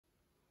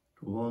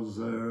'Twas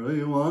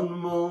early one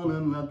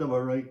morning at the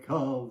break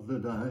of the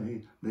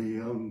day, the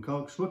young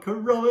cocks were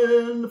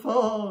crowing, the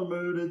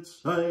farmer did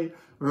say,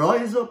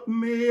 "Rise up,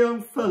 me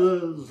young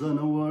fellas, and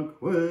work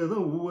with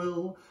a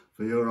will,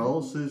 for your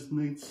horses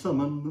need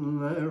summon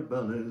their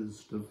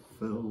bellies to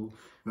fill."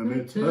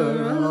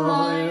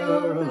 Oorali-ay,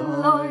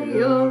 oorali-ay,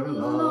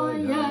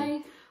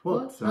 oorali-ay,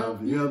 what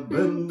have you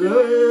been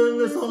doing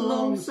this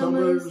long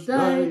summer's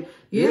day?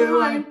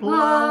 You ain't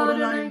ploughed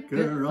an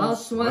acre, I'll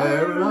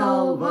swear and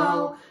I'll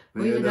vow,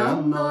 for you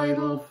damn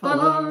idle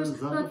fellows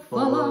that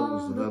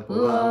follows the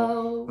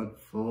plough. At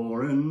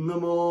 4 in the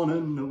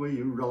morning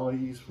we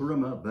rise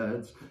from our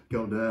beds,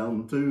 go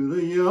down to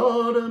the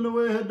yard and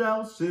we're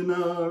dousing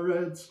our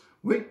heads.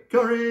 We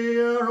carry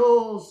our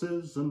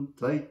horses and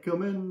take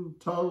 'em in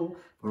tow,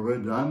 for we're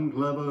damn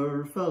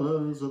clever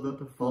fellows that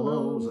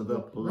follows the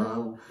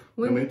plough.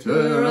 When we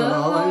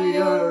toorali-ay,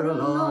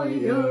 oorali-ay,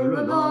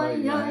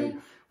 oorali-ay,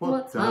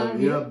 what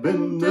have you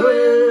been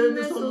doing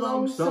this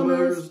long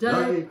summer's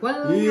day?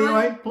 Well, you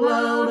ain't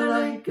ploughed an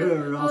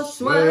acre, I'll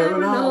swear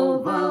and I'll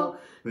vow,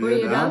 for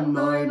you damn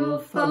idle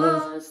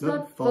fellows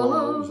that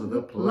follows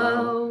the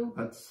plough.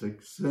 At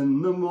 6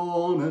 in the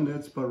morning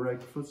it's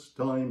breakfast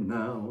time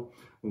now.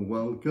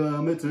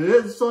 Welcome it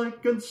is, I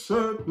can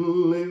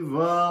certainly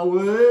vow,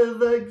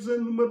 with eggs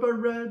and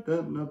whipper-bread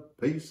and a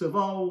piece of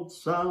old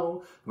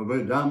sow, for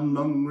we're damn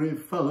hungry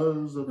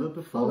fellows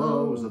that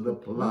follows the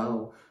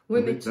plough.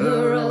 When we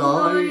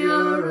toorali-ay,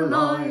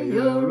 oorali-ay,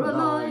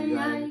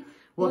 oorali-ay,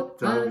 what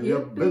have you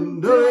been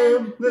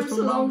doing this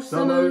long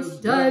summer's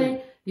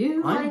day?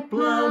 You ain't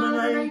ploughed an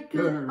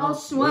acre, I'll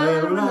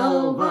swear and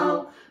I'll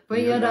vow, for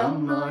you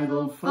damn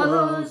idle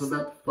fellows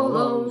that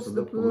follows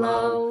the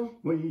plough.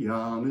 We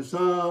harness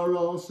our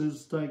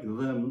horses, take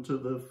them to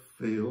the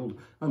field,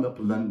 and a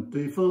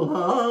plentiful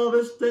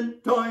harvest in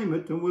time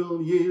it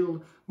will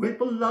yield. We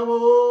plough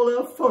all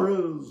our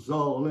furrows,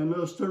 all in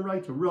a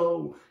straight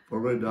row, for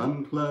we're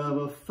damn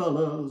clever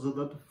fellows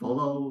that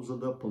follows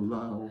the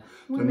plough.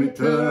 When we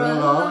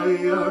toorali-ay,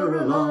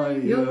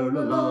 oorali-ay,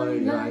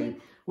 oorali-ay,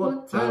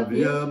 what have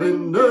you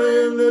been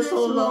doing this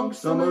long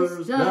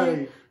summer's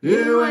day?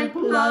 You ain't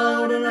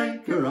ploughed an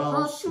acre,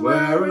 I'll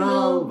swear and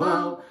I'll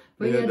vow,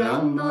 for you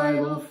damn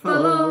idle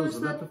fellows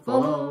that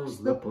follows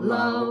the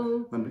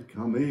plough. And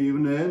come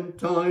evening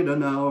tide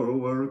and our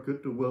work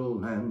it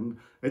will end,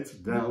 it's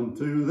down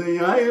to the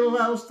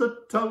alehouse to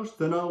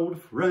toast an old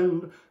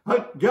friend.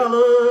 A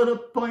gallon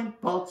of pint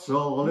pots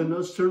all in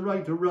a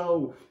straight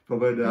row, for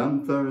we're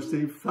damn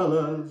thirsty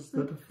fellas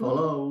that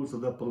follows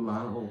the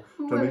plough.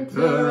 To me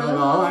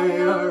toorali-ay,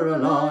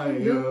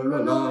 oorali-ay,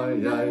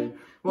 oorali-ay,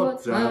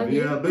 what have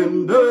you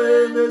been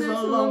doing this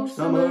long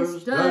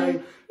summer's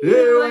day?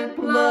 You ain't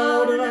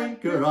ploughed an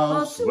acre,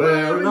 I'll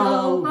swear and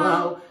I'll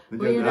vow,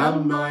 for you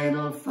damn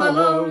idle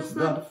fellows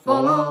that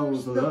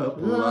follows the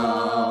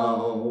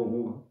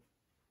plough.